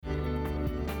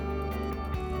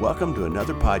Welcome to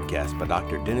another podcast by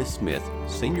Dr. Dennis Smith,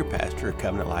 Senior Pastor of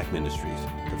Covenant Life Ministries.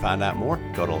 To find out more,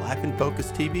 go to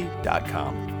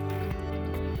lifeinfocustv.com.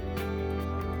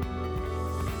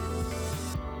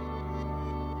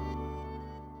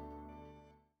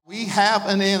 We have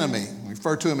an enemy. We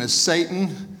refer to him as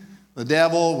Satan, the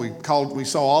devil. We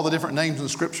saw all the different names in the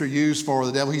scripture used for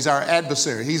the devil. He's our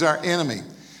adversary. He's our enemy.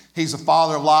 He's the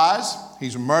father of lies.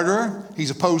 He's a murderer.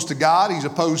 He's opposed to God. He's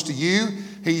opposed to you.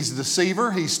 He's a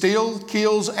deceiver. He steals,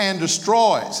 kills, and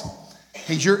destroys.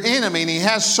 He's your enemy, and he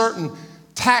has certain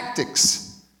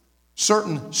tactics,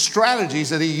 certain strategies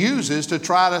that he uses to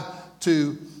try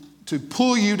to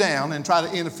pull you down and try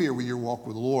to interfere with your walk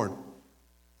with the Lord.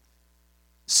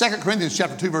 2 Corinthians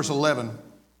chapter 2, verse 11,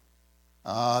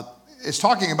 it's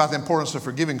talking about the importance of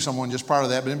forgiving someone just prior to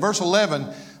that. But in verse 11,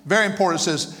 very important, it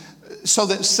says, so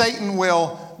that Satan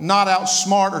will not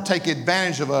outsmart or take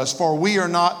advantage of us, for we are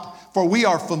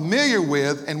familiar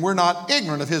with and we're not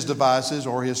ignorant of his devices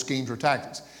or his schemes or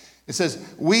tactics. It says,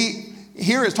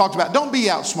 here it's talked about, don't be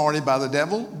outsmarted by the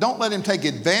devil. Don't let him take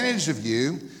advantage of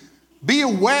you. Be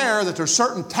aware that there's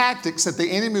certain tactics that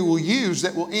the enemy will use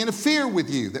that will interfere with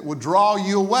you, that will draw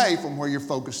you away from where your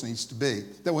focus needs to be,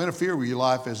 that will interfere with your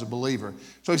life as a believer.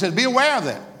 So he says, be aware of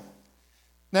that.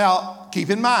 Now, keep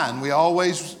in mind, we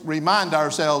always remind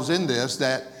ourselves in this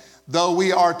that though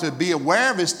we are to be aware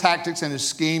of his tactics and his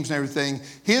schemes and everything,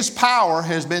 his power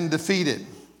has been defeated.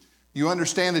 You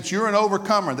understand that you're an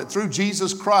overcomer, that through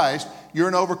Jesus Christ, you're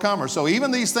an overcomer. So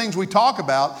even these things we talk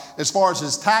about, as far as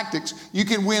his tactics, you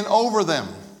can win over them.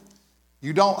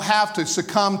 You don't have to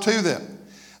succumb to them.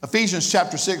 Ephesians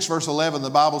chapter 6, verse 11, the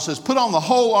Bible says, put on the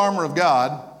whole armor of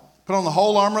God,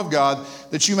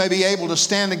 that you may be able to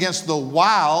stand against the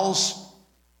wiles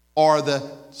or the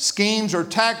schemes or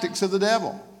tactics of the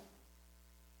devil.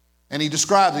 And he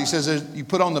describes it. He says, you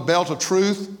put on the belt of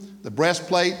truth, the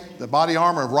breastplate, the body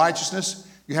armor of righteousness.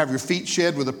 You have your feet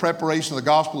shod with the preparation of the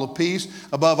gospel of peace.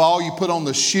 Above all, you put on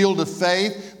the shield of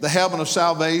faith, the helmet of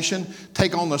salvation.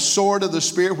 Take on the sword of the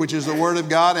Spirit, which is the word of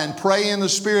God, and pray in the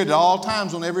Spirit at all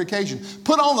times on every occasion.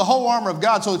 Put on the whole armor of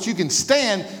God so that you can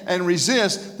stand and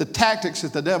resist the tactics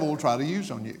that the devil will try to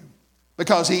use on you.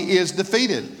 Because he is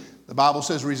defeated. The Bible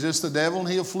says, resist the devil and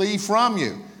he'll flee from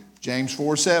you. James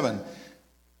 4:7.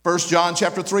 1 John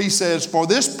chapter 3 says, for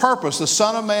this purpose the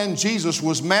Son of Man Jesus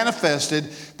was manifested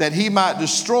that he might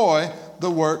destroy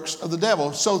the works of the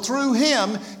devil. So through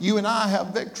him, you and I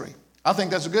have victory. I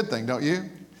think that's a good thing, don't you?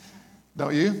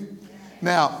 Don't you?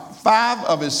 Now, 5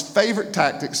 of his favorite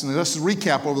tactics, and let's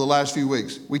recap over the last few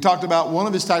weeks. We talked about one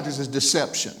of his tactics is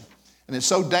deception. And it's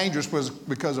so dangerous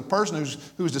because a person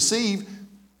who's deceived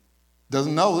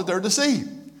doesn't know that they're deceived.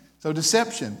 So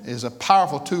deception is a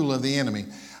powerful tool of the enemy.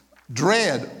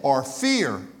 Dread or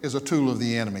fear is a tool of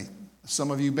the enemy. Some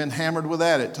of you have been hammered with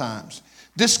that at times.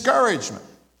 Discouragement.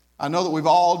 I know that we've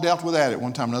all dealt with that at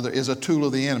one time or another, is a tool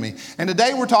of the enemy. And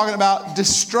today we're talking about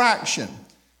distraction.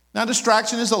 Now,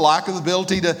 distraction is the lack of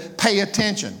ability to pay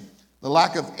attention, the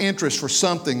lack of interest for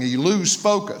something, you lose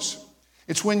focus.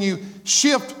 It's when you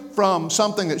shift from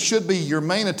something that should be your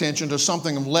main attention to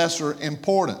something of lesser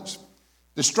importance.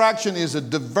 Distraction is a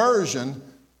diversion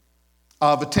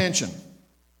of attention.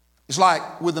 It's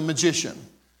like with a magician.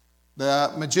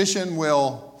 The magician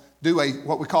will do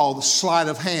what we call the sleight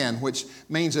of hand, which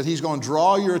means that he's going to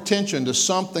draw your attention to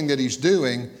something that he's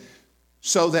doing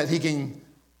so that he can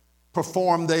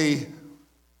perform the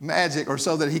magic or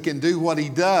so that he can do what he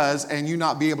does and you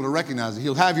not be able to recognize it.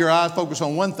 He'll have your eyes focus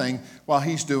on one thing while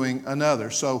he's doing another.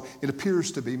 So it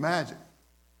appears to be magic.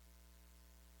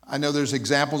 I know there's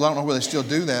examples. I don't know whether they still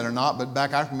do that or not, but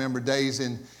back I remember days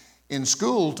in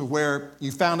school to where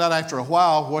you found out after a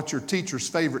while what your teacher's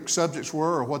favorite subjects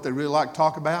were or what they really like to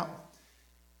talk about.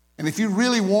 And if you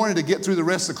really wanted to get through the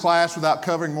rest of the class without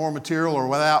covering more material or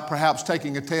without perhaps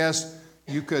taking a test,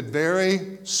 you could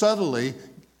very subtly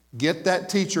get that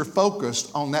teacher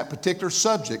focused on that particular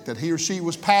subject that he or she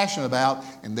was passionate about,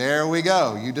 and there we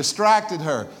go. You distracted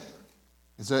her.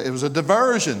 It was a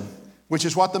diversion, which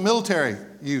is what the military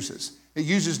uses. It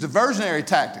uses diversionary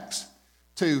tactics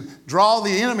to draw the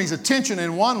enemy's attention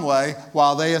in one way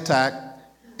while they attack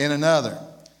in another.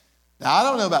 Now, I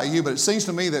don't know about you, but it seems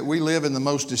to me that we live in the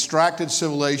most distracted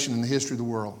civilization in the history of the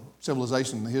world.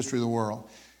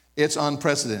 It's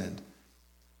unprecedented.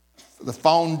 The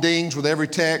phone dings with every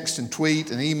text and tweet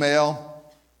and email,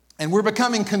 and we're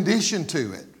becoming conditioned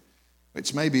to it,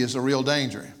 which maybe is a real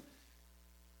danger.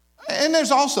 And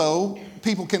there's also,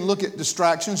 people can look at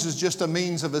distractions as just a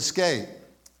means of escape.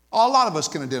 A lot of us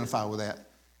can identify with that.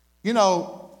 You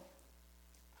know,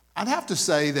 I'd have to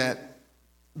say that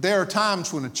there are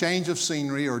times when a change of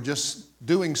scenery or just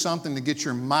doing something to get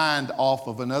your mind off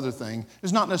of another thing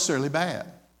is not necessarily bad.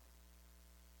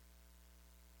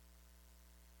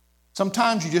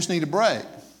 Sometimes you just need a break.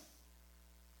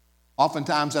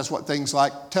 Oftentimes that's what things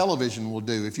like television will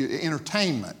do. If you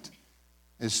entertainment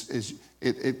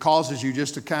it causes you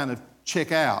just to kind of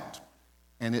check out,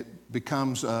 and it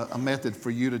becomes a method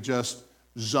for you to just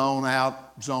zone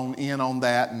out, zone in on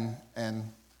that,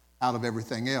 and out of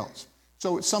everything else.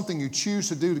 So it's something you choose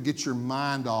to do to get your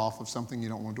mind off of something you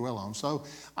don't want to dwell on. So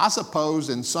I suppose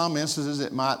in some instances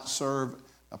it might serve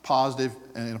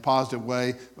in a positive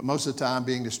way, but most of the time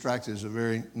being distracted is a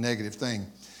very negative thing.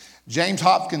 James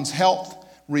Hopkins Health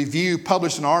Review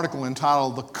published an article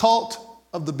entitled "The Cult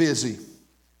of the Busy."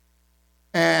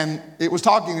 And it was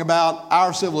talking about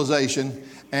our civilization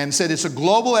and said it's a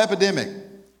global epidemic,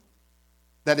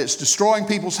 that it's destroying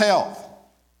people's health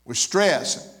with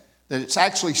stress, that it's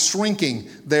actually shrinking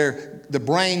the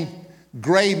brain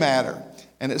gray matter.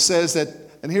 And it says that,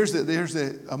 and here's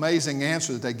the amazing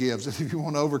answer that they give. If you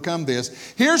want to overcome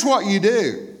this, here's what you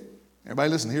do. Everybody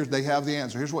listen, they have the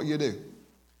answer. Here's what you do.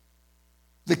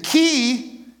 The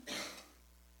key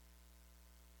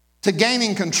to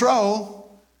gaining control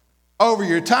over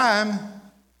your time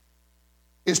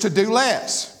is to do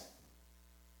less.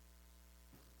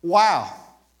 Wow.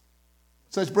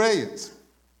 Such brilliance.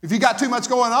 If you got too much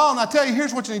going on, I tell you,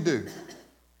 here's what you need to do.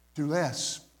 Do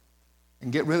less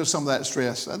and get rid of some of that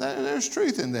stress. There's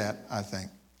truth in that, I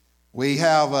think. We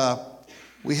have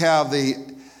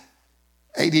the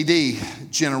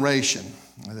ADD generation,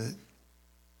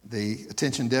 the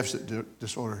attention deficit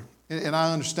disorder. And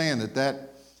I understand that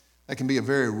can be a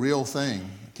very real thing.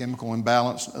 Chemical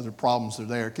imbalance, other problems that are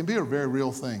there. It can be a very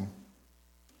real thing.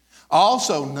 I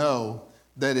also know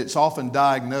that it's often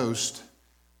diagnosed,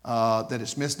 that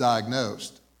it's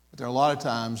misdiagnosed. But there are a lot of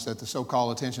times that the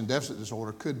so-called attention deficit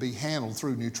disorder could be handled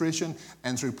through nutrition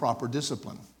and through proper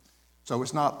discipline. So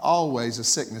it's not always a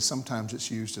sickness. Sometimes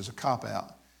it's used as a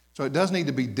cop-out. So it does need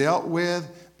to be dealt with,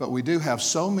 but we do have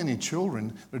so many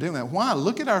children that are doing that. Why?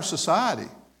 Look at our society.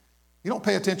 You don't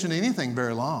pay attention to anything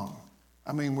very long.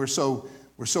 I mean, we're so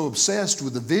obsessed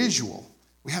with the visual.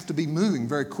 We have to be moving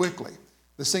very quickly.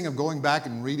 This thing of going back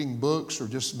and reading books or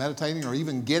just meditating or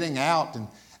even getting out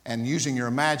and using your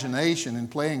imagination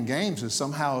and playing games has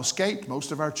somehow escaped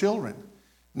most of our children.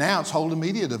 Now it's hold a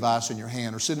media device in your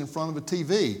hand or sit in front of a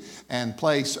TV and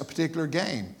play a particular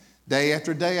game day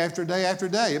after day after day after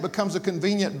day. It becomes a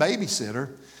convenient babysitter,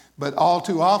 but all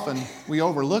too often we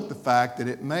overlook the fact that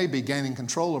it may be gaining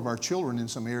control of our children in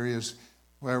some areas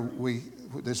where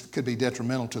this could be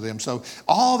detrimental to them. So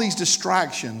all these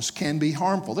distractions can be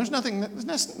harmful. There's nothing that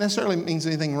necessarily means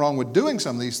anything wrong with doing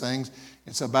some of these things.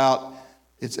 It's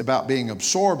about being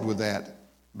absorbed with that,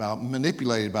 about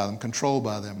manipulated by them, controlled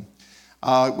by them.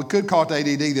 We could call it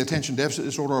ADD, the attention deficit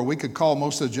disorder, or we could call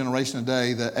most of the generation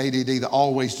today the ADD, the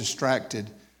always distracted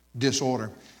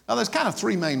disorder. Now there's kind of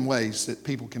three main ways that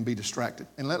people can be distracted.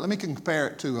 And let me compare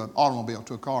it to an automobile,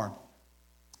 to a car.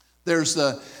 There's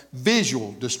the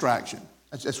visual distraction.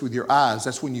 That's with your eyes.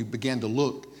 That's when you begin to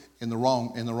look in the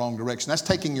wrong direction. That's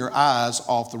taking your eyes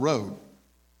off the road.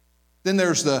 Then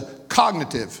there's the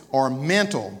cognitive or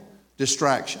mental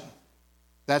distraction.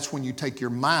 That's when you take your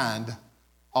mind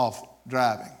off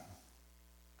driving.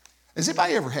 Has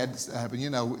anybody ever had this happen?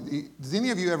 You know, does any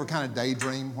of you ever kind of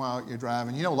daydream while you're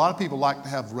driving? You know, a lot of people like to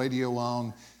have radio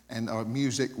on and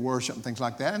music, worship, and things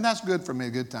like that, and that's good for me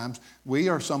at good times. We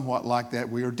are somewhat like that.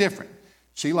 We are different.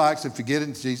 She likes, if you get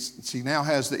it, she now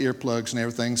has the earplugs and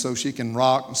everything, so she can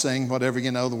rock and sing whatever,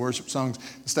 the worship songs,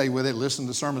 stay with it, listen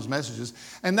to sermons, messages,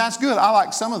 and that's good. I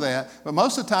like some of that, but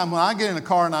most of the time when I get in a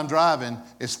car and I'm driving,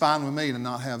 it's fine with me to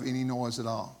not have any noise at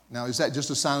all. Now, is that just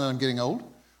a sign that I'm getting old,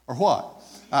 or what?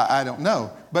 I don't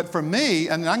know. But for me,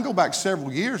 and I can go back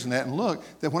several years in that and look,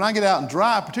 that when I get out and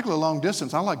drive, particularly long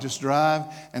distance, I like just drive,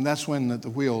 and that's when the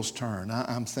wheels turn.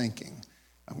 I'm thinking.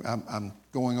 I'm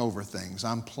going over things.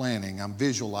 I'm planning. I'm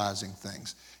visualizing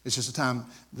things. It's just a time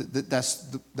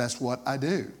that's what I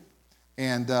do.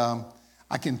 And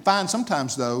I can find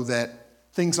sometimes, though, that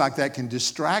things like that can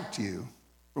distract you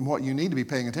from what you need to be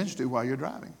paying attention to while you're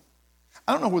driving.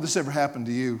 I don't know whether this ever happened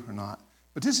to you or not,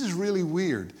 but this is really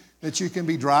weird that you can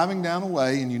be driving down the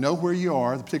way and you know where you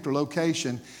are, the particular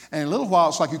location, and in a little while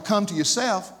it's like you come to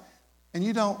yourself and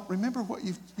you don't remember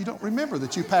you don't remember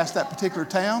that you passed that particular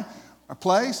town or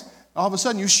place. All of a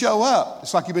sudden you show up.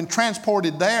 It's like you've been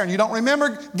transported there and you don't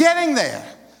remember getting there.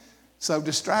 So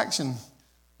distraction,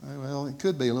 well, it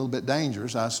could be a little bit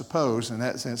dangerous, I suppose, in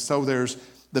that sense. So there's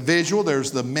the visual, there's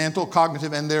the mental,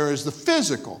 cognitive, and there is the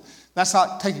physical. That's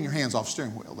not taking your hands off the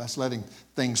steering wheel. That's letting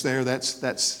things there.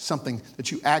 That's something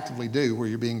that you actively do where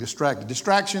you're being distracted.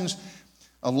 Distractions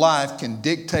of life can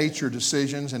dictate your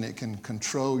decisions and it can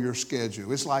control your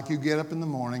schedule. It's like you get up in the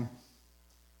morning.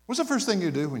 What's the first thing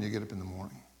you do when you get up in the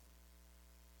morning?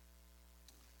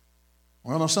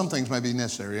 Well, no, some things may be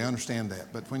necessary. I understand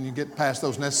that. But when you get past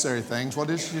those necessary things, what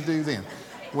is it you do then?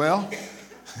 Well,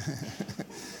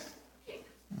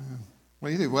 what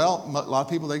do you do? Well, a lot of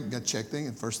people, they check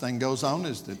things. The first thing goes on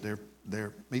is that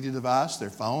their media device, their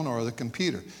phone, or the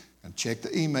computer. And check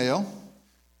the email,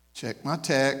 check my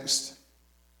text,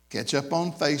 catch up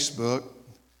on Facebook,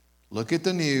 look at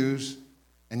the news,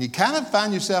 and you kind of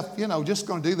find yourself, just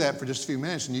going to do that for just a few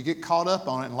minutes, and you get caught up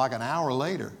on it, and like an hour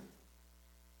later,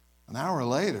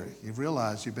 you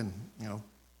realize you've been,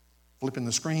 flipping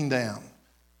the screen down.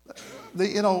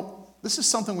 This is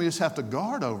something we just have to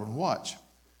guard over and watch.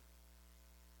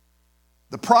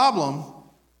 The problem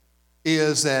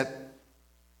is that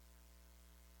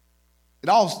it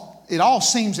all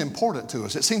seems important to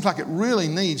us. It seems like it really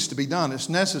needs to be done. It's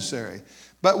necessary.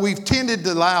 But we've tended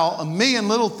to allow a million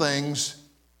little things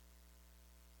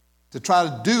to try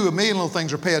to do a million little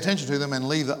things or pay attention to them and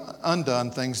leave the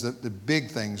undone things, the big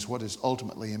things, what is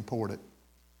ultimately important.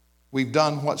 We've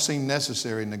done what seemed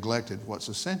necessary and neglected what's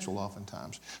essential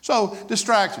oftentimes. So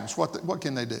distractions, what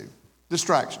can they do?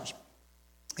 Distractions.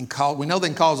 We know they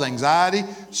can cause anxiety,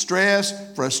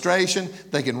 stress, frustration.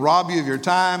 They can rob you of your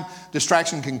time.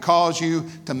 Distraction can cause you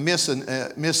to miss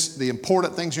the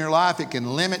important things in your life. It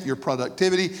can limit your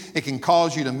productivity. It can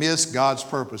cause you to miss God's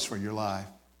purpose for your life.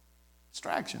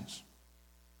 Distractions.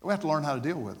 We have to learn how to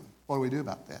deal with them. What do we do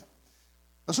about that?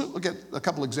 Let's look at a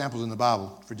couple examples in the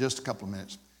Bible for just a couple of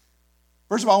minutes.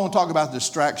 First of all, I want to talk about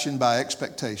distraction by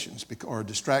expectations, or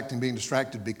being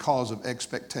distracted because of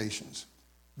expectations,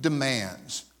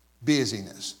 demands,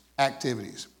 busyness,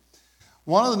 activities.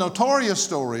 One of the notorious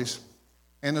stories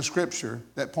in the Scripture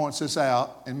that points this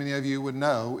out, and many of you would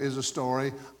know, is the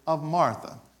story of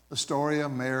Martha, the story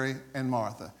of Mary and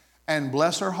Martha. And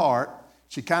bless her heart,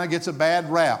 she kind of gets a bad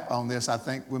rap on this, I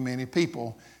think, with many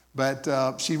people.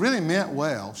 But she really meant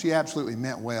well. She absolutely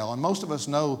meant well. And most of us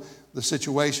know the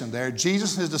situation there.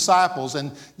 Jesus and his disciples,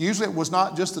 and usually it was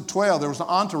not just the 12, there was an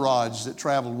entourage that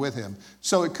traveled with him.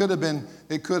 So it could have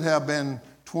been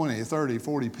 20, 30,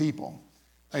 40 people.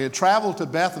 They had traveled to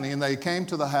Bethany and they came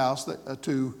to the house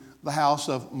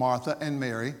of Martha and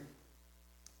Mary.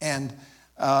 And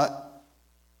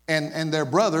their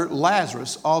brother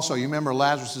Lazarus also. You remember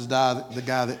Lazarus is the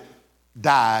guy that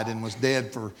died and was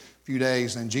dead for a few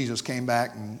days, and Jesus came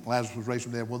back and Lazarus was raised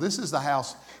from the dead. Well, this is the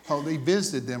house. He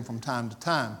visited them from time to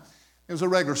time. It was a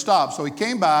regular stop. So he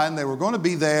came by and they were going to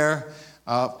be there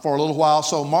for a little while.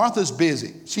 So Martha's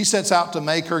busy. She sets out to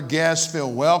make her guests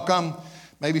feel welcome.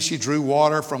 Maybe she drew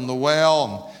water from the well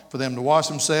and for them to wash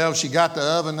themselves. She got the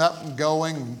oven up and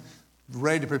going,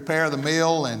 ready to prepare the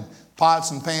meal, and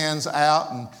pots and pans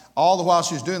out. And all the while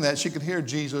she was doing that, she could hear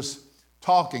Jesus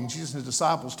talking, Jesus and his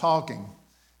disciples talking.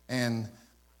 And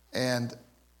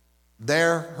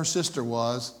there her sister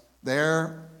was.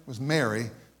 There was Mary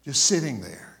just sitting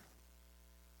there.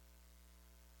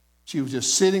 She was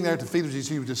just sitting there at the feet of Jesus.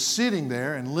 She was just sitting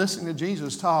there and listening to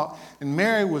Jesus talk. And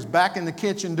Mary was back in the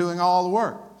kitchen doing all the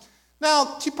work.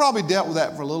 Now, she probably dealt with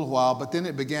that for a little while, but then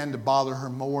it began to bother her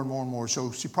more and more and more.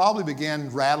 So she probably began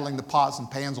rattling the pots and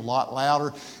pans a lot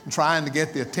louder and trying to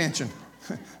get the attention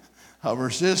of her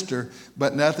sister,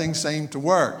 but nothing seemed to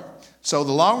work. So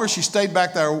the longer she stayed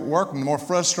back there working, the more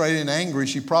frustrated and angry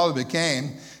she probably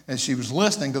became. And she was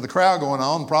listening to the crowd going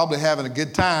on, probably having a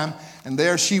good time, and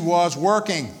there she was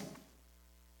working.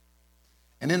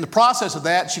 And in the process of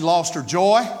that, she lost her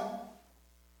joy,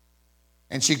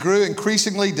 and she grew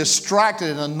increasingly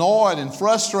distracted and annoyed and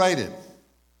frustrated.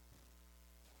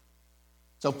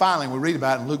 So finally, we read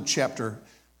about it in Luke chapter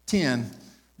 10,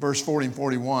 verse 40 and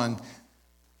 41.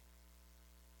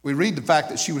 We read the fact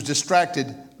that she was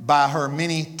distracted by her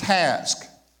many tasks.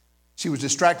 She was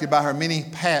distracted by her many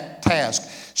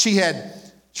tasks. She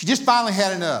just finally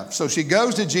had enough. So she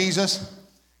goes to Jesus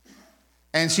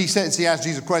and she asks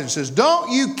Jesus a question. She says,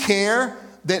 "Don't you care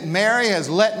that Mary has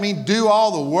let me do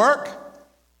all the work?"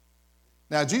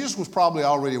 Now, Jesus was probably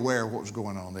already aware of what was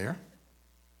going on there.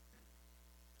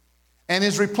 And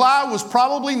his reply was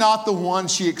probably not the one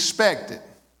she expected.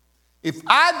 If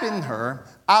I'd been her,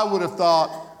 I would have thought,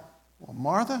 "Well,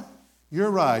 Martha, you're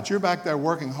right. You're back there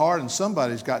working hard and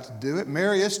somebody's got to do it.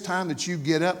 Mary, it's time that you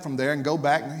get up from there and go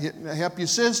back and help your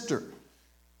sister."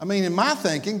 I mean, in my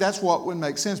thinking, that's what would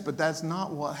make sense, but that's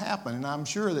not what happened. And I'm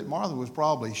sure that Martha was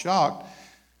probably shocked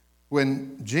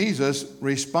when Jesus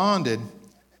responded.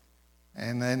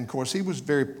 And then, of course, he was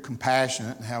very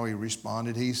compassionate in how he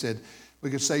responded. He said, we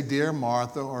could say, "Dear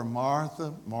Martha," or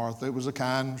 "Martha, Martha." It was a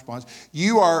kind response.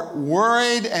 "You are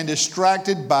worried and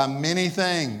distracted by many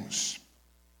things."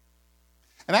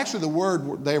 And actually, the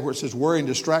word there where it says worried and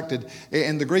distracted,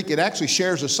 in the Greek, it actually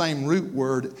shares the same root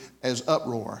word as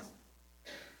uproar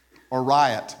or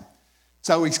riot.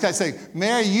 So we can say,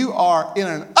 "Mary, you are in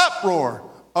an uproar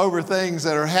over things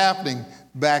that are happening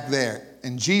back there."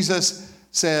 And Jesus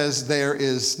says there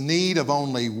is need of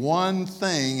only one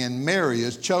thing, and Mary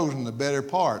has chosen the better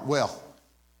part. Well,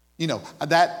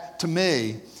 that to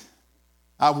me,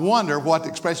 I wonder what the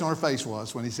expression on her face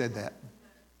was when he said that.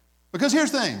 Because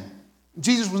here's the thing,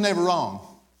 Jesus was never wrong.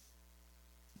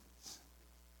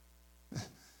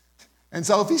 And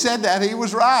so if he said that, he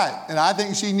was right. And I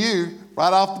think she knew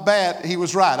right off the bat he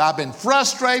was right. I've been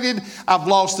frustrated. I've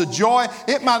lost the joy.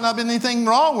 It might not have been anything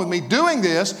wrong with me doing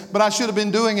this, but I should have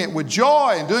been doing it with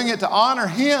joy and doing it to honor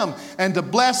him and to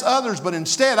bless others. But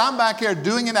instead, I'm back here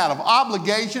doing it out of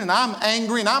obligation, and I'm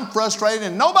angry and I'm frustrated,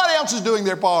 and nobody else is doing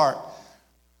their part.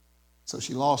 So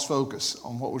she lost focus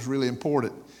on what was really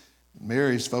important.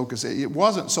 Mary's focus, it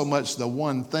wasn't so much the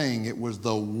one thing, it was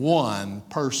the one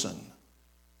person.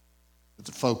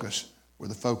 The focus, where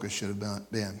the focus should have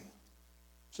been.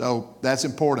 So that's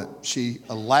important. She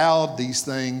allowed these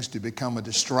things to become a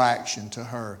distraction to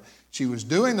her. She was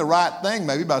doing the right thing,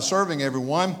 maybe by serving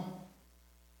everyone,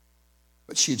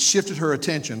 but she had shifted her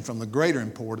attention from the greater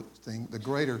important thing, the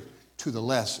greater to the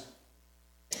less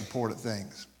important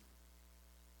things.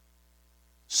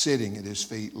 Sitting at his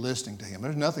feet, listening to him.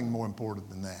 There's nothing more important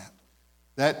than that.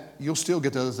 That you'll still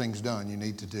get the other things done you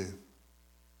need to do.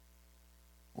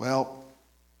 Well,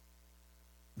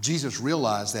 Jesus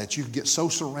realized that you could get so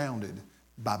surrounded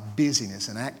by busyness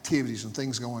and activities and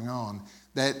things going on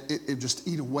that it just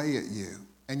eat away at you.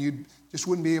 And you just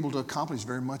wouldn't be able to accomplish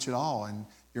very much at all. And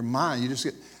your mind, you just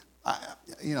get,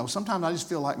 sometimes I just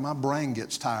feel like my brain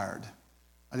gets tired.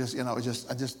 I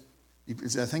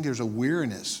think there's a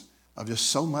weariness of just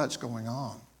so much going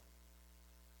on.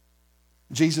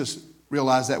 Jesus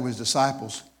realized that with his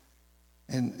disciples.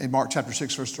 In Mark chapter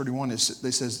 6, verse 31, it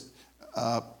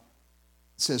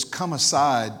says, "Come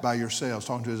aside by yourselves,"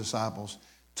 talking to his disciples,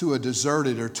 "to a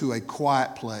deserted or to a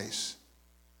quiet place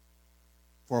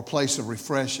for a place of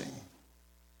refreshing."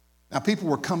 Now, people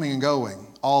were coming and going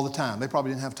all the time. They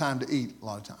probably didn't have time to eat a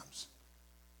lot of times.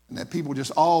 And that people were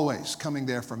just always coming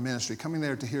there for ministry, coming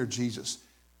there to hear Jesus.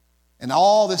 And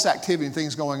all this activity and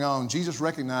things going on, Jesus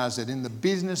recognized that in the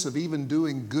business of even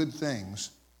doing good things,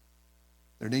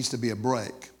 there needs to be a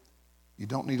break. You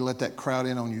don't need to let that crowd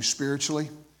in on you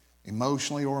spiritually,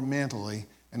 emotionally, or mentally.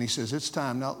 And he says, it's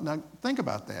time. Now think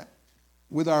about that.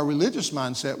 With our religious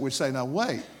mindset, we say, now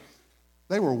wait.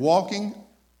 They were walking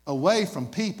away from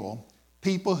people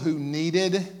who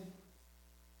needed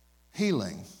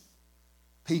healing,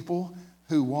 people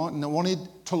who wanted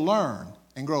to learn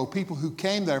and grow, people who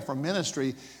came there for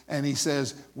ministry, and he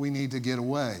says, we need to get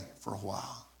away for a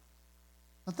while.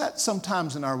 But that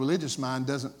sometimes in our religious mind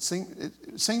it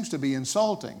seems to be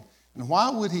insulting. And why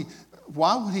would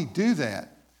he do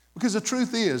that? Because the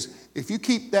truth is, if you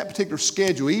keep that particular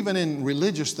schedule, even in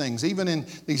religious things, even in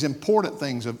these important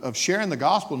things of sharing the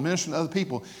gospel and ministering to other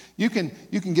people, you can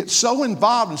get so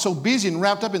involved and so busy and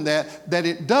wrapped up in that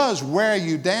it does wear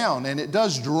you down and it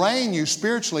does drain you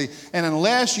spiritually. And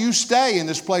unless you stay in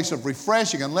this place of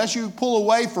refreshing, unless you pull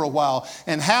away for a while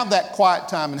and have that quiet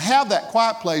time and have that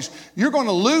quiet place, you're going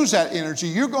to lose that energy.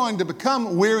 You're going to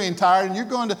become weary and tired, and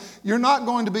you're not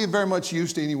going to be very much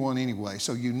use to anyone anyway.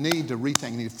 So you need to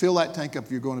retank, you need to fill that tank up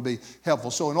if you're going to be helpful.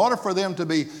 So in order for them to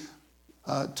be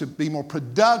more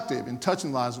productive in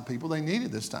touching the lives of people, they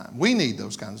needed this time. We need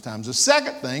those kinds of times. The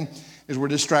second thing is we're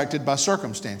distracted by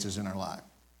circumstances in our life.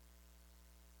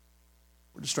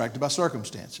 We're distracted by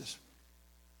circumstances.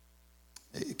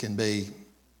 It can be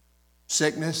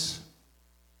sickness,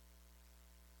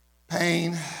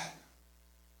 pain,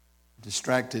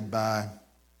 distracted by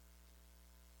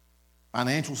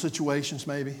financial situations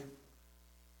maybe.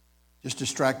 Just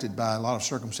distracted by a lot of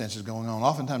circumstances going on.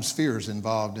 Oftentimes fear is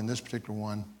involved in this particular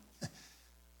one.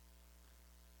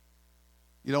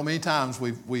 Many times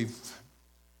we've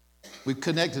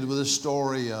connected with this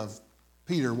story of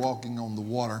Peter walking on the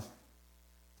water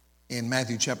in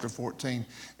Matthew chapter 14.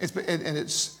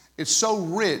 It's so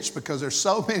rich because there's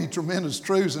so many tremendous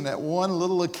truths in that one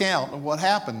little account of what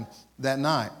happened that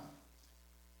night.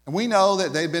 And we know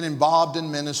that they'd been involved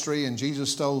in ministry, and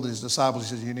Jesus told his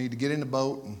disciples, he says, you need to get in the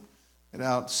boat and get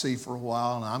out to sea for a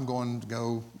while, and I'm going to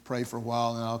go pray for a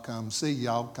while, and I'll come see you.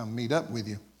 I'll come meet up with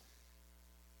you.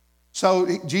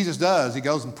 So Jesus does. He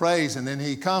goes and prays, and then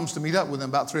he comes to meet up with them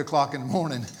about 3 o'clock in the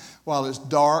morning while it's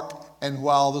dark and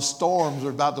while the storms are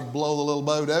about to blow the little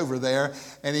boat over there.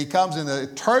 And he comes in the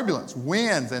turbulence,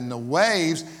 winds, and the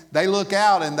waves. They look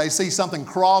out and they see something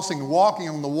crossing, walking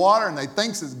on the water, and they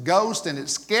think it's a ghost, and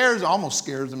it almost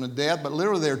scares them to death, but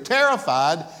literally they're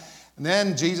terrified. And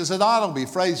then Jesus said, "Oh, don't be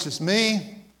afraid, it's just me."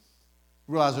 I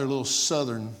realize there's a little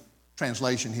southern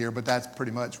translation here, but that's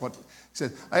pretty much what he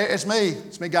said. "Hey, it's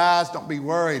me, guys, don't be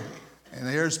worried." And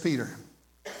here's Peter.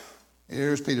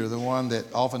 Here's Peter, the one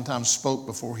that oftentimes spoke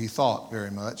before he thought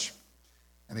very much.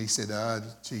 And he said,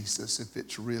 "Jesus, if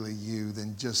it's really you,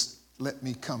 then just let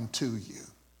me come to you."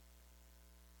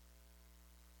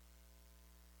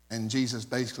 And Jesus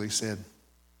basically said,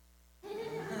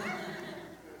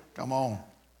 "Come on."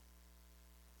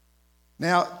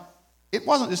 Now, it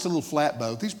wasn't just a little flat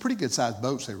boat. These pretty good-sized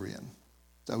boats they were in.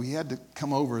 So he had to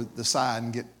come over the side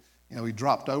and he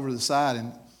dropped over the side.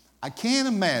 And I can't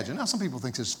imagine. Now, some people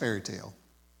think this is a fairy tale.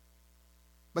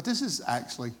 But this is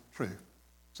actually true.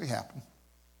 It's happened.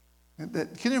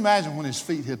 Can you imagine when his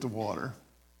feet hit the water?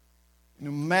 Can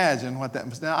you imagine what that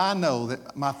was? Now, I know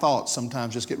that my thoughts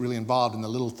sometimes just get really involved in the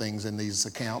little things in these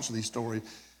accounts or these stories.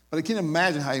 But I can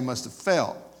imagine how he must have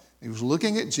felt. He was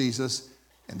looking at Jesus,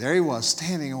 and there he was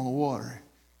standing on the water.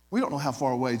 We don't know how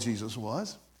far away Jesus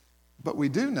was, but we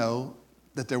do know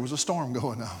that there was a storm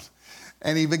going on.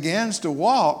 And he begins to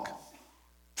walk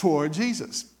toward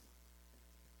Jesus.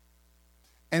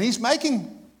 And he's making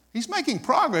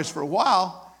progress for a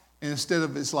while, and instead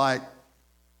of it's like,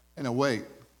 wait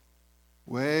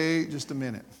just a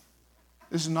minute.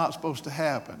 This is not supposed to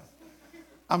happen.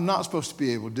 I'm not supposed to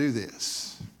be able to do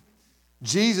this.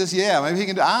 Jesus, maybe he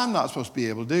can do. I'm not supposed to be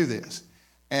able to do this.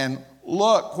 And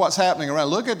look what's happening around.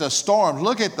 Look at the storms.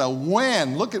 Look at the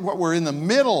wind. Look at what we're in the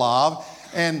middle of.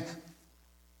 And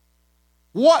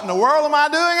what in the world am I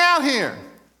doing out here?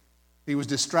 He was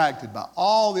distracted by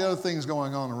all the other things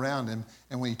going on around him.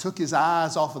 And when he took his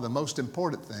eyes off of the most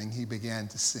important thing, he began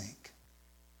to sink.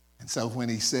 And so when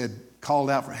he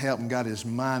called out for help and got his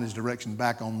mind, his direction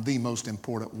back on the most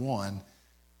important one,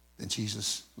 then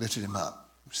Jesus lifted him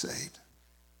up, saved.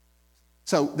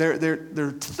 So there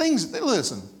are things,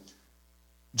 listen,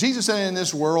 Jesus said in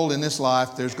this world, in this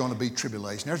life, there's going to be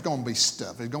tribulation. There's going to be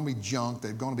stuff. There's going to be junk.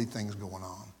 There's going to be things going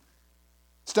on.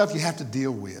 Stuff you have to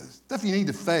deal with. Stuff you need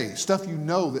to face. Stuff you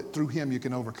know that through him you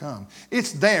can overcome.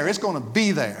 It's there. It's going to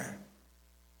be there.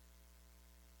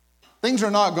 Things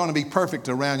are not going to be perfect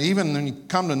around you. Even when you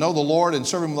come to know the Lord and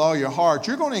serve him with all your heart,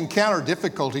 you're going to encounter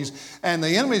difficulties, and the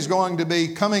enemy is going to be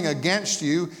coming against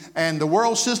you, and the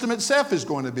world system itself is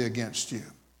going to be against you.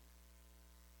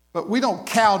 But we don't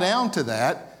cow down to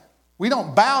that. We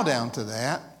don't bow down to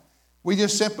that. We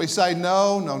just simply say,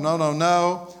 no.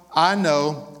 I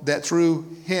know that through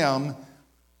him,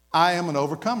 I am an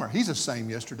overcomer. He's the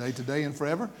same yesterday, today, and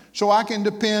forever. So I can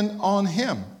depend on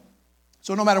him.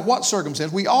 So no matter what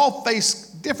circumstance, we all face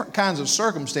different kinds of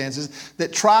circumstances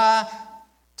that try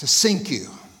to sink you,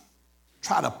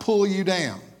 try to pull you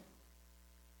down.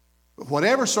 But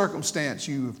whatever circumstance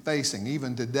you're facing,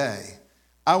 even today,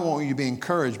 I want you to be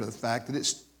encouraged by the fact that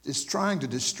it's trying to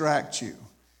distract you.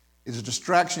 It's a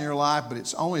distraction in your life, but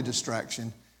it's only a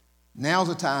distraction. Now's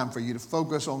the time for you to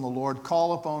focus on the Lord,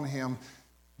 call upon him,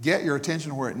 get your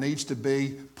attention where it needs to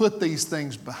be, put these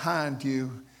things behind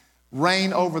you,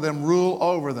 reign over them, rule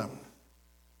over them.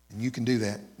 And you can do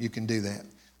that. You can do that.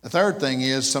 The third thing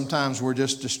is sometimes we're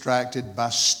just distracted by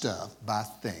stuff, by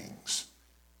things.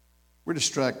 We're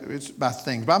distracted by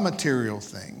things, by material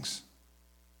things,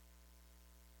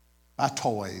 by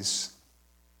toys,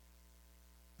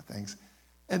 by things.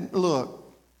 And look,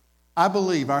 I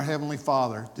believe our Heavenly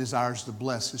Father desires to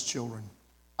bless his children.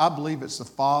 I believe it's the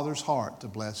Father's heart to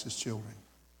bless his children.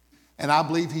 And I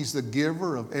believe he's the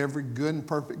giver of every good and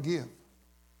perfect gift.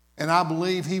 And I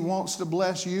believe he wants to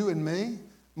bless you and me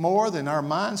more than our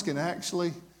minds can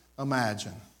actually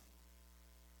imagine.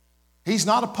 He's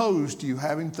not opposed to you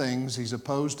having things. He's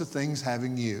opposed to things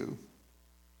having you.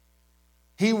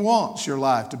 He wants your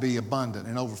life to be abundant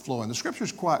and overflowing. The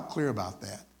Scripture's quite clear about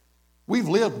that. We've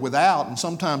lived without and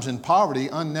sometimes in poverty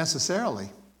unnecessarily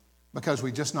because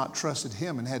we just not trusted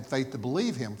him and had faith to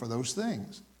believe him for those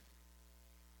things.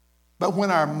 But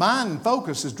when our mind and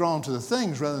focus is drawn to the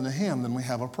things rather than him, then we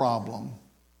have a problem.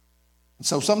 And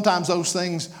so sometimes those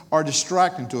things are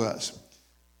distracting to us.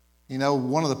 You know,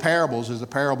 one of the parables is the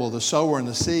parable of the sower and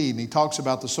the seed. And he talks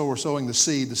about the sower sowing the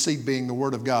seed being the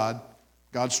word of God,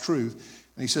 God's truth.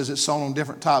 And he says it's sown on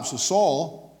different types of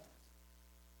soil.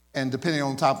 And depending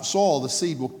on the type of soil, the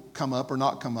seed will come up or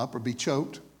not come up or be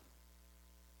choked.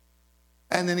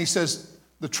 And then he says,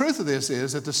 the truth of this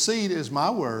is that the seed is my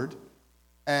word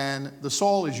and the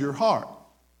soil is your heart.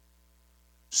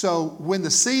 So when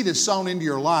the seed is sown into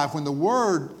your life, when the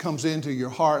word comes into your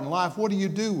heart and life, what do you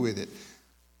do with it?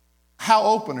 How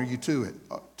open are you to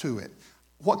it?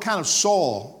 What kind of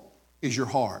soil is your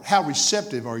heart? How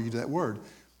receptive are you to that word?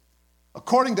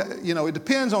 According to, it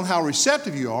depends on how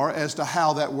receptive you are as to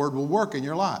how that word will work in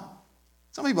your life.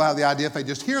 Some people have the idea if they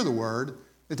just hear the word,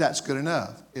 that that's good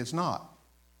enough. It's not.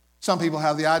 Some people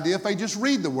have the idea if they just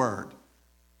read the word,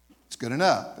 it's good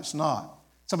enough. It's not.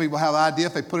 Some people have the idea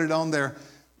if they put it on their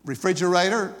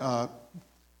refrigerator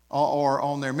or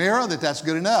on their mirror that that's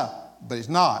good enough, but it's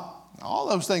not. All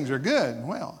those things are good and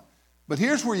well. But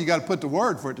here's where you got to put the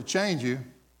word for it to change you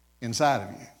inside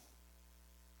of you.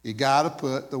 You got to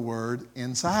put the word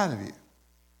inside of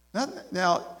you.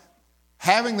 Now,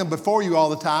 having them before you all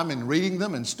the time and reading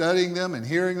them and studying them and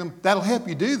hearing them, that'll help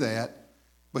you do that.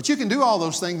 But you can do all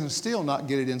those things and still not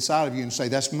get it inside of you and say,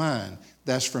 that's mine,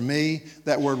 that's for me,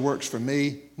 that word works for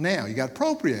me. Now, you got to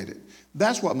appropriate it.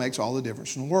 That's what makes all the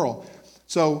difference in the world.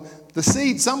 So the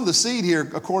seed, some of the seed here,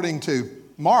 according to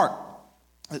Mark,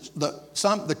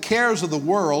 the cares of the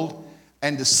world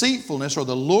and deceitfulness or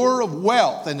the lure of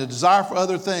wealth and the desire for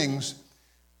other things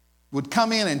would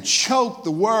come in and choke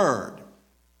the word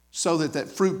so that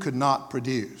fruit could not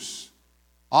produce.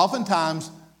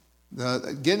 Oftentimes,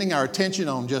 getting our attention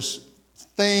on just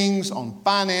things, on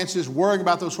finances, worrying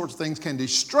about those sorts of things can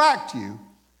distract you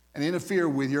and interfere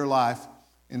with your life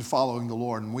in following the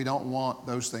Lord. And we don't want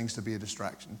those things to be a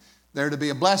distraction. They're to be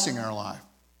a blessing in our life,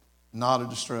 not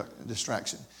a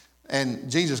distraction.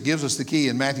 And Jesus gives us the key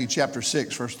in Matthew chapter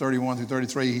 6, verse 31 through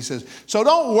 33. He says, so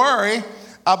don't worry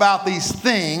about these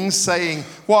things, saying,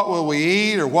 what will we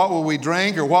eat, or what will we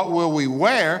drink, or what will we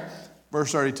wear?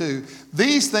 Verse 32,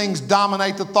 these things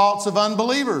dominate the thoughts of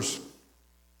unbelievers.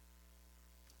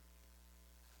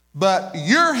 But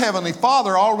your heavenly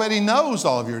Father already knows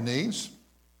all of your needs.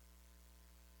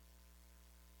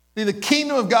 See, the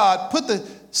kingdom of God, put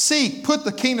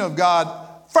the kingdom of God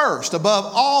first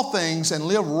above all things and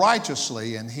live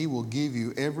righteously, and he will give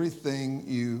you everything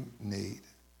you need.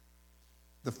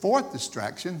 The fourth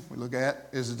distraction we look at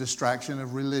is a distraction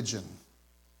of religion.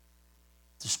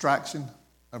 Distraction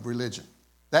of religion.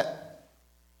 That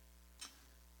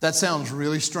sounds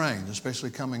really strange, especially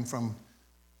coming from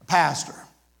a pastor,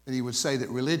 that he would say that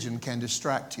religion can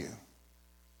distract you.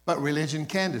 But religion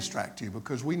can distract you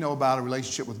because we know about a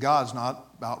relationship with God is not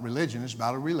about religion, it's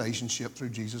about a relationship through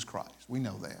Jesus Christ. We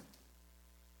know that.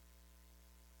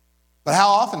 But how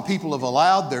often people have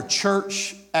allowed their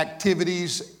church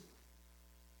activities,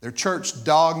 their church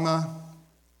dogma,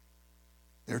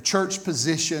 their church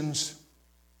positions,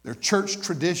 their church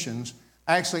traditions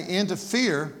actually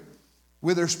interfere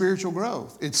with their spiritual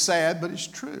growth. It's sad, but it's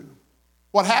true.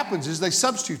 What happens is they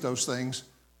substitute those things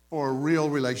for a real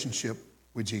relationship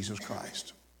with Jesus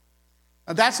Christ.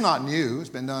 Now, that's not new. It's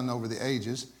been done over the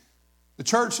ages. The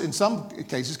church, in some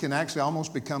cases, can actually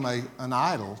almost become an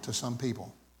idol to some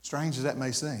people, strange as that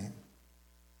may seem.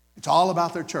 It's all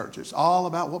about their church. It's all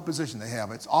about what position they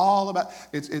have. It's all about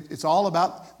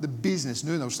the business,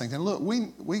 doing those things. And look,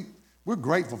 we're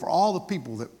grateful for all the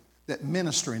people that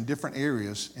minister in different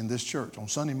areas in this church on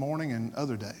Sunday morning and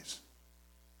other days.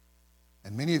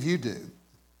 And many of you do.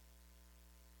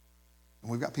 And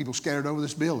we've got people scattered over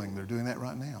this building. They're doing that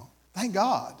right now. Thank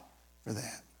God for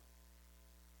that.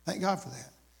 Thank God for that.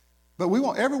 But we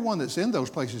want everyone that's in those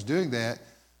places doing that.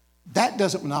 That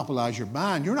doesn't monopolize your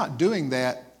mind. You're not doing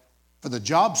that for the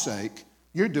job's sake.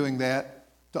 You're doing that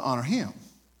to honor him.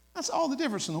 That's all the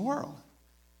difference in the world.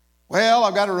 Well,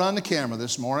 I've got to run the camera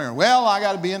this morning. Or, well, I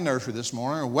got to be in nursery this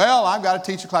morning. Or, well, I've got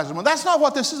to teach a class this morning. That's not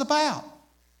what this is about.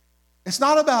 It's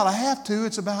not about I have to.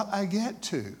 It's about I get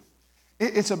to.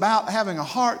 It's about having a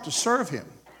heart to serve him.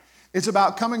 It's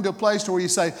about coming to a place where you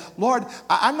say, Lord,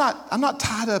 I'm not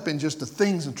tied up in just the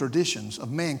things and traditions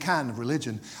of mankind and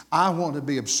religion. I want to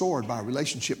be absorbed by a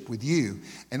relationship with you.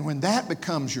 And when that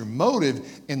becomes your motive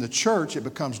in the church, it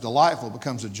becomes delightful, it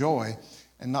becomes a joy,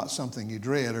 and not something you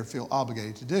dread or feel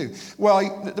obligated to do.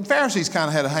 Well, the Pharisees kind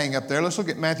of had a hang up there. Let's look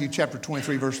at Matthew chapter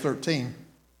 23, verse 13.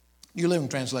 New Living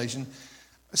Translation.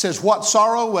 It says, what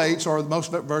sorrow awaits, or most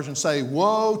versions say,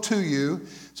 woe to you.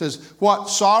 It says, what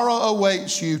sorrow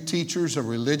awaits you, teachers of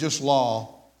religious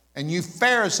law, and you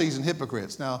Pharisees and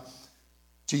hypocrites. Now,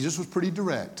 Jesus was pretty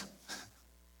direct.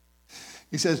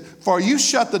 He says, for you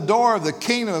shut the door of the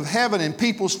kingdom of heaven in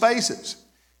people's faces.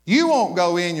 You won't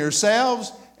go in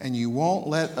yourselves, and you won't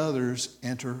let others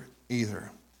enter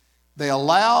either. They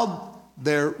allowed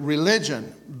their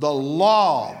religion, the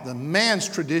law, the man's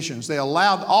traditions. They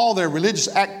allowed all their religious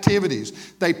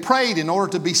activities. They prayed in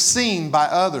order to be seen by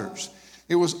others.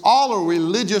 It was all a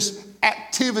religious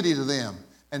activity to them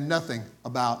and nothing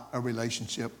about a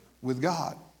relationship with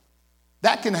God.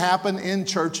 That can happen in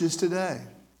churches today.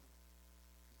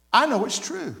 I know it's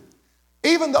true.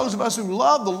 Even those of us who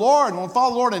love the Lord and want to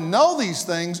follow the Lord and know these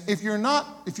things, if you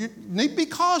need to be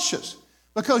cautious,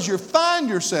 because you find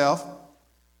yourself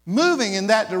moving in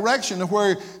that direction of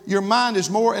where your mind is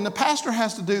more, and the pastor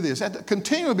has to do this, have to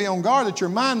continually be on guard that your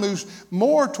mind moves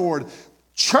more toward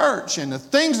church and the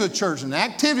things of the church and the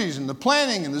activities and the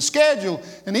planning and the schedule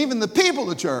and even the people of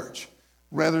the church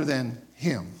rather than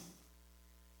Him.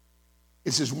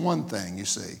 It's just one thing, you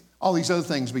see. All these other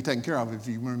things will be taken care of if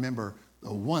you remember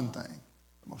the one thing,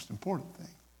 the most important thing.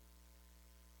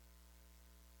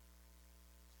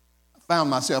 I found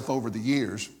myself over the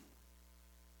years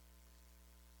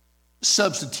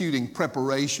substituting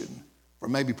preparation for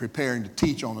maybe preparing to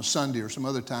teach on a Sunday or some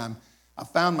other time. I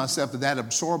found myself that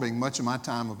absorbing much of my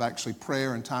time of actually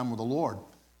prayer and time with the Lord.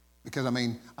 Because,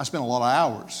 I spent a lot of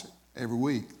hours every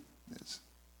week.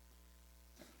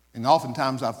 And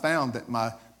oftentimes I found that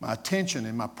my attention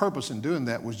and my purpose in doing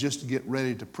that was just to get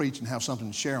ready to preach and have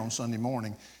something to share on Sunday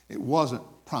morning. It wasn't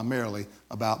primarily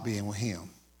about being with Him.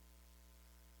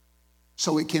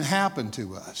 So it can happen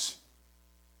to us.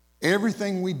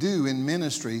 Everything we do in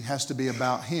ministry has to be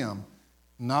about Him,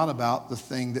 not about the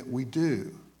thing that we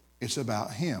do. It's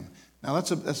about Him. Now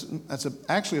that's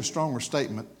actually a stronger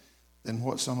statement than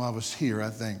what some of us hear, I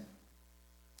think.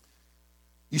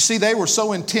 You see, they were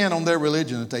so intent on their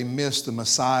religion that they missed the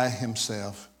Messiah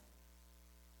Himself.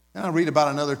 And I read about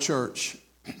another church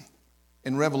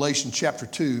in Revelation chapter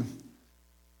 2.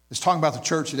 It's talking about the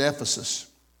church at Ephesus.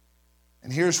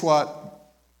 And here's what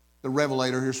the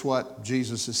revelator, here's what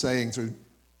Jesus is saying through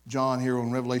John here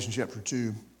in Revelation chapter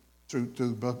 2, through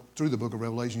the book of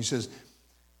Revelation. He says,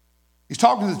 he's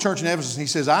talking to the church in Ephesus, and he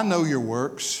says, I know your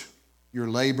works, your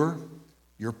labor,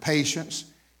 your patience,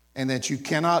 and that you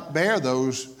cannot bear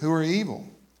those who are evil.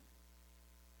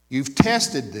 You've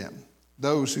tested them,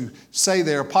 those who say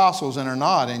they're apostles and are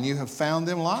not, and you have found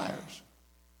them liars.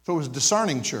 So it was a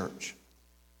discerning church.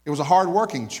 It was a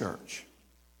hard-working church.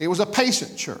 It was a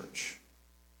patient church.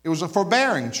 It was a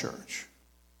forbearing church.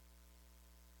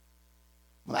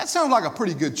 Well, that sounds like a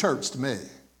pretty good church to me.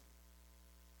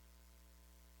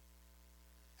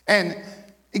 And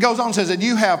he goes on and says that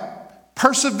you have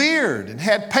persevered and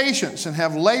had patience and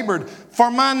have labored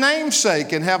for my name's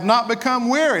sake and have not become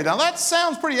weary. Now that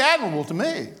sounds pretty admirable to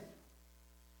me.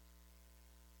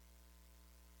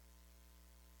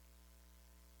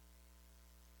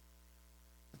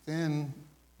 But then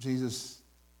Jesus,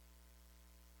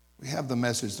 we have the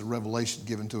message, the revelation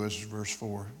given to us, verse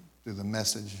 4, through the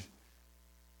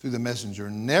messenger.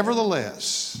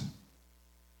 Nevertheless,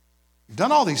 you've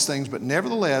done all these things, but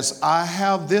nevertheless, I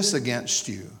have this against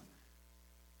you,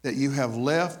 that you have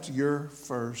left your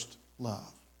first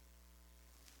love.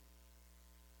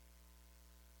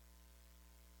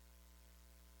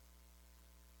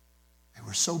 They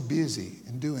were so busy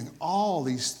in doing all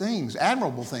these things,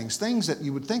 admirable things, things that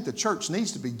you would think the church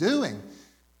needs to be doing.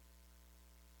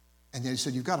 And they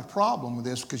said, you've got a problem with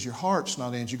this because your heart's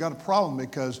not in it. You've got a problem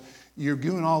because you're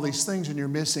doing all these things and you're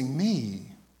missing me.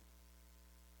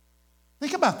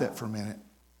 Think about that for a minute.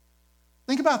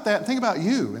 Think about that. Think about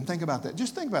you and think about that.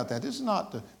 Just think about that. This is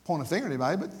not to point a finger at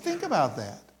anybody, but think about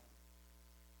that.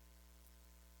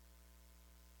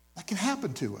 That can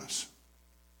happen to us.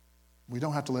 We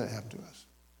don't have to let it happen to us.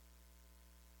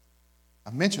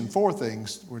 I've mentioned 4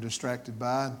 things we're distracted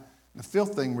by. The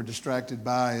 5th thing we're distracted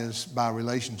by is by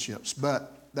relationships,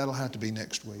 but that'll have to be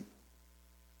next week.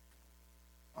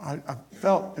 I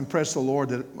felt impressed with the Lord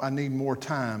that I need more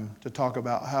time to talk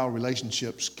about how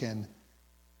relationships can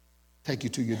take you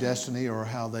to your destiny or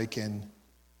how they can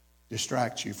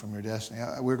distract you from your destiny.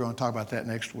 We're going to talk about that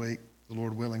next week, the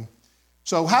Lord willing.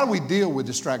 So how do we deal with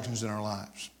distractions in our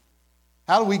lives?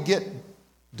 How do we get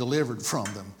delivered from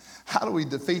them? How do we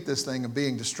defeat this thing of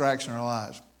being distraction in our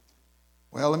lives?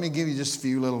 Well, let me give you just a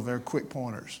few little very quick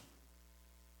pointers.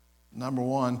 Number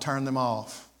 1, turn them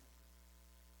off.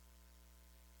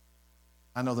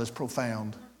 I know that's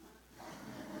profound.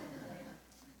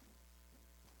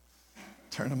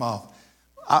 Turn them off.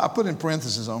 I put in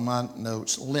parentheses on my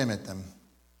notes, limit them.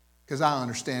 Because I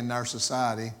understand in our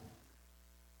society,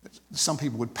 some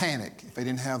people would panic if they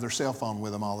didn't have their cell phone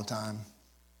with them all the time.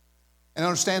 And I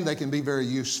understand they can be very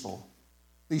useful.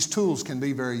 These tools can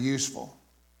be very useful,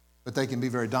 but they can be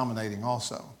very dominating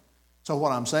also. So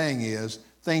what I'm saying is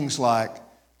things like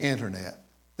internet,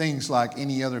 things like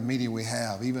any other media we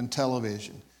have, even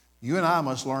television. You and I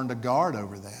must learn to guard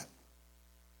over that.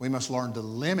 We must learn to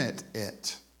limit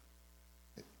it.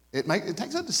 It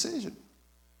takes a decision.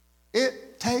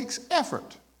 It takes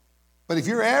effort. But if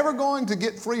you're ever going to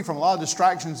get free from a lot of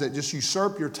distractions that just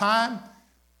usurp your time,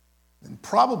 then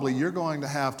probably you're going to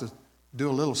have to do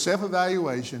a little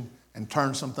self-evaluation and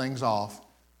turn some things off,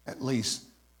 at least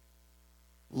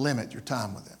limit your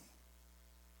time with them.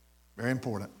 Very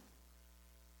important.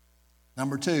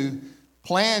 Number 2,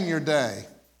 plan your day.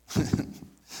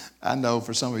 I know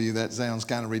for some of you that sounds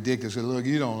kind of ridiculous. Look,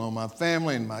 you don't know my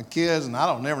family and my kids, and I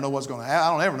don't ever know what's going to happen.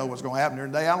 I don't ever know what's going to happen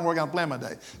during the day. I don't know where I'm going to plan my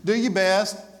day. Do your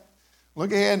best.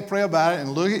 Look ahead and pray about it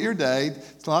and look at your day.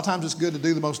 A lot of times it's good to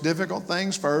do the most difficult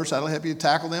things first. That'll help you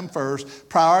tackle them first.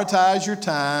 Prioritize your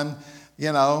time.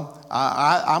 You know,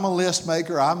 I'm a list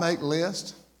maker. I make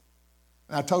lists.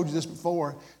 And I've told you this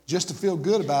before. Just to feel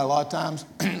good about it, a lot of times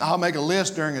I'll make a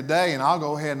list during a day and I'll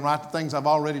go ahead and write the things I've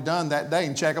already done that day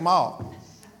and check them off.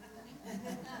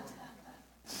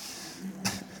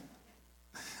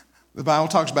 The Bible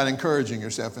talks about encouraging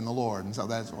yourself in the Lord, and so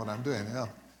that's what I'm doing. Yeah,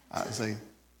 I see.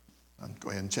 I'll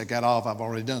go ahead and check that off. I've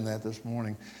already done that this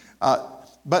morning.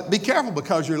 But be careful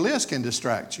because your list can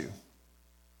distract you.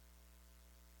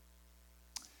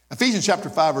 Ephesians chapter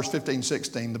 5, verse 15,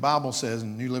 16, the Bible says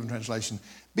in New Living Translation,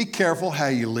 be careful how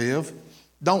you live.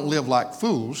 Don't live like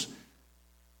fools,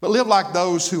 but live like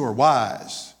those who are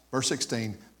wise. Verse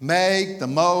 16, make the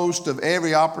most of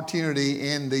every opportunity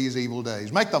in these evil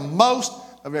days. Make the most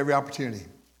of every opportunity.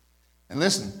 And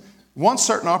listen, once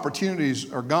certain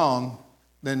opportunities are gone,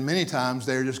 then many times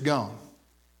they're just gone.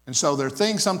 And so there are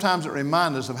things sometimes that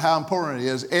remind us of how important it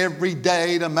is every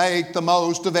day to make the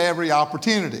most of every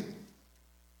opportunity.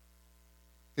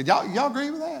 Did y'all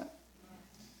agree with that?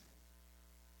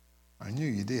 I knew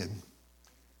you did.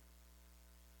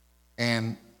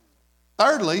 And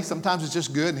thirdly, sometimes it's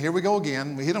just good, and here we go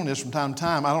again. We hit on this from time to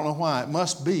time. I don't know why. It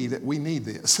must be that we need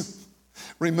this.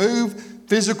 Remove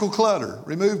physical clutter.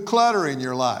 Remove clutter in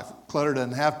your life. Clutter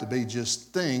doesn't have to be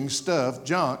just things, stuff,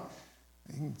 junk.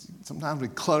 Sometimes we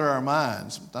clutter our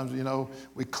minds. Sometimes, we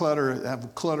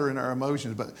have clutter in our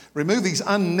emotions. But remove these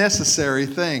unnecessary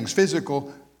things,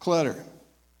 physical clutter.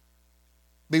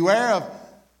 Beware of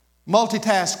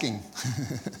multitasking.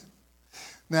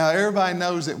 Now, everybody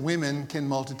knows that women can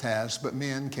multitask, but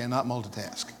men cannot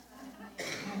multitask.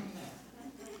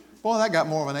 Boy, that got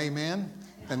more of an amen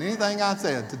than anything I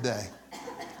said today.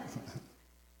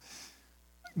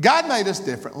 God made us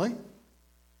differently.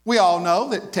 We all know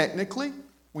that technically,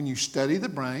 when you study the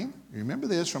brain, you remember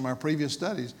this from our previous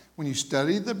studies, when you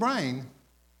study the brain,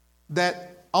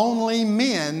 that only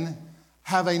men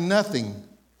have a nothing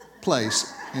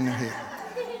place in their head.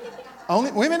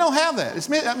 Only women don't have that. This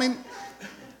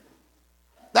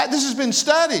has been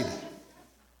studied.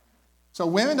 So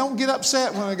women don't get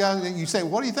upset when a guy, you say,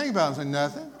 what do you think about it? I say,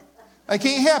 nothing. They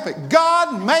can't help it.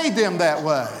 God made them that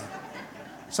way.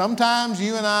 Sometimes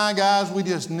you and I, guys, we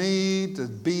just need to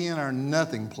be in our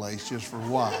nothing place just for a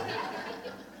while.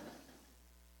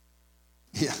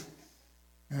 Yeah,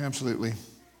 absolutely.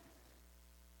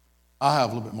 I'll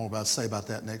have a little bit more to say about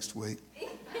that next week.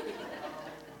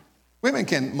 Women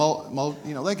can, they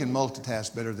can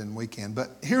multitask better than we can.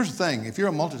 But here's the thing. If you're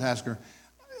a multitasker,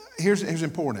 here's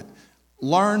important.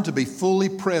 Learn to be fully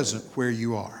present where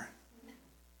you are.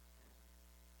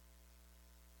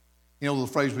 You know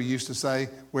the phrase we used to say,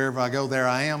 wherever I go, there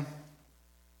I am?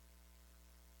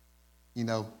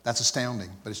 That's astounding,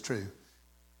 but it's true.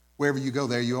 Wherever you go,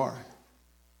 there you are.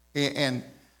 And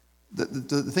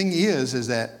the thing is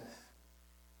that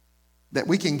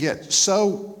we can get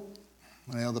so...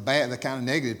 the kind of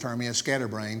negative term is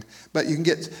scatterbrained, but you can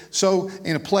get so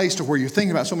in a place to where you're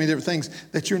thinking about so many different things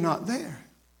that you're not there.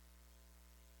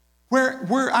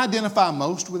 Where I identify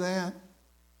most with that,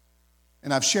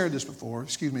 and I've shared this before,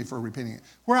 excuse me for repeating it,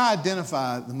 where I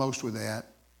identify the most with that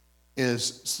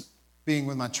is being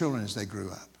with my children as they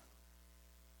grew up.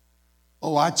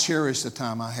 Oh, I cherish the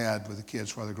time I had with the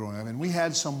kids while they're growing up, and we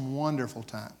had some wonderful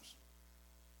times.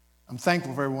 I'm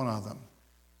thankful for every one of them.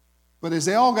 But as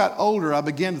they all got older, I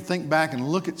began to think back and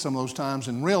look at some of those times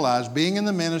and realize being in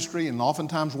the ministry and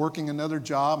oftentimes working another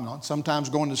job, and sometimes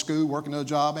going to school, working another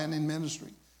job, and in ministry.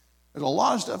 There's a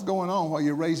lot of stuff going on while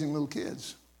you're raising little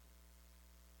kids.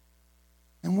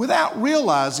 And without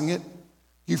realizing it,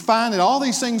 you find that all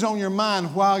these things on your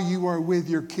mind while you are with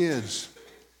your kids.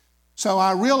 So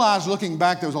I realized looking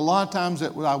back, there was a lot of times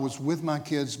that I was with my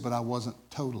kids, but I wasn't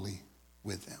totally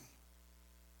with them.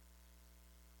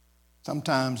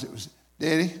 Sometimes it was,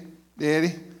 Daddy,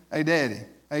 hey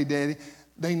Daddy.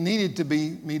 They needed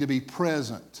me to be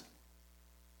present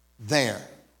there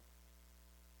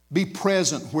Be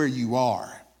present where you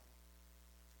are.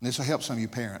 And this will help some of you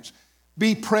parents.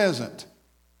 Be present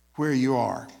where you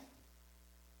are.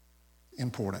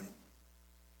 Important.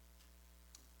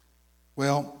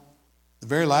 Well, the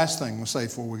very last thing we'll say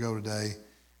before we go today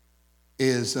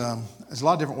is, there's a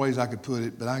lot of different ways I could put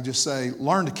it, but I just say,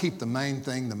 learn to keep the main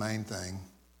thing the main thing.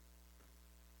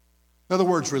 In other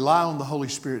words, rely on the Holy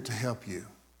Spirit to help you.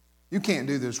 You can't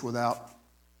do this without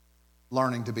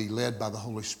learning to be led by the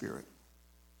Holy Spirit.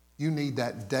 You need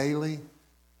that daily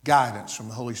guidance from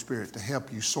the Holy Spirit to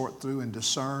help you sort through and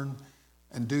discern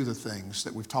and do the things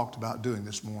that we've talked about doing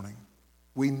this morning.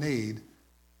 We need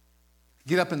to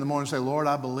get up in the morning and say, Lord,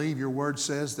 I believe your word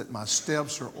says that my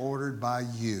steps are ordered by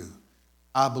you.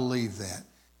 I believe that.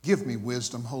 Give me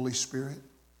wisdom, Holy Spirit.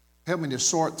 Help me to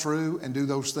sort through and do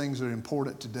those things that are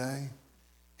important today.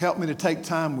 Help me to take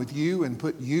time with you and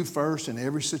put you first in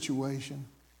every situation.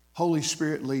 Holy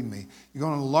Spirit, lead me. You're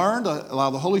going to learn to allow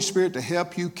the Holy Spirit to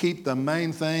help you keep the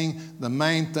main thing.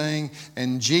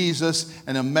 And Jesus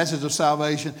and a message of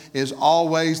salvation is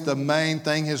always the main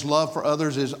thing. His love for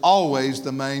others is always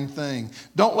the main thing.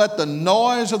 Don't let the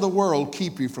noise of the world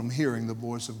keep you from hearing the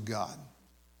voice of God.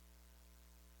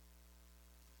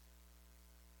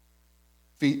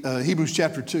 Hebrews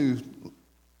chapter 2,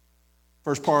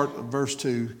 first part of verse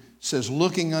 2 says,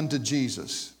 looking unto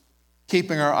Jesus.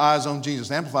 Keeping our eyes on Jesus.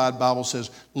 The Amplified Bible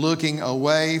says, looking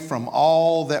away from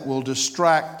all that will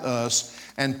distract us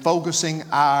and focusing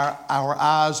our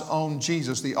eyes on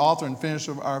Jesus, the author and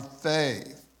finisher of our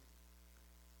faith.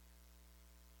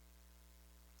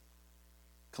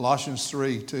 Colossians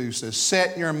 3:2 says,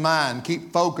 set your mind,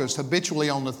 keep focused habitually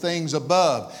on the things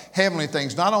above, heavenly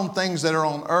things, not on things that are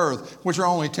on earth, which are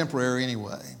only temporary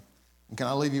anyway. And can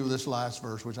I leave you with this last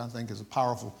verse, which I think is a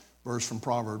powerful verse from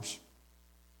Proverbs.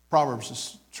 Proverbs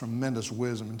is tremendous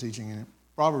wisdom and teaching in it.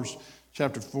 Proverbs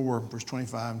chapter 4, verse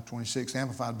 25 and 26, the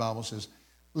Amplified Bible says,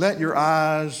 let your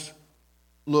eyes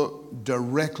look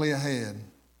directly ahead.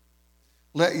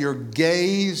 Let your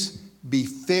gaze be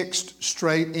fixed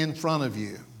straight in front of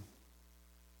you.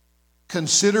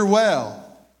 Consider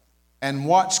well and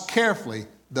watch carefully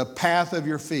the path of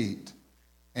your feet,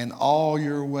 and all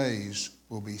your ways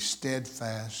will be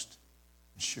steadfast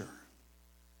and sure.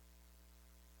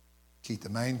 Keep the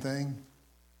main thing.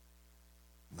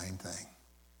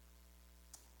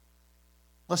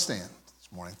 Let's stand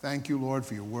this morning. Thank you, Lord,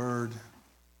 for your word.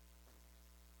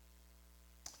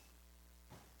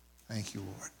 Thank you,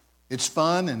 Lord. It's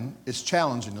fun and it's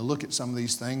challenging to look at some of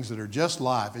these things that are just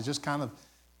life. It's just kind of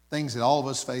things that all of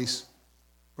us face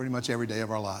pretty much every day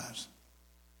of our lives.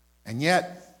 And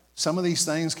yet, some of these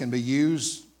things can be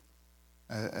used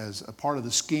as a part of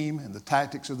the scheme and the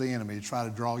tactics of the enemy to try to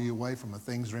draw you away from the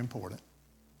things that are important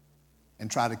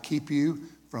and try to keep you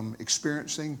from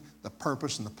experiencing the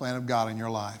purpose and the plan of God in your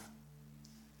life.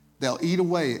 They'll eat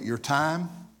away at your time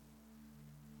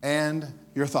and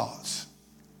your thoughts.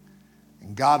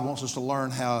 And God wants us to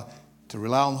learn how to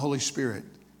rely on the Holy Spirit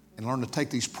and learn to take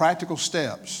these practical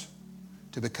steps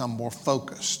to become more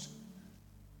focused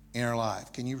in our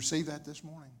life. Can you receive that this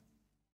morning?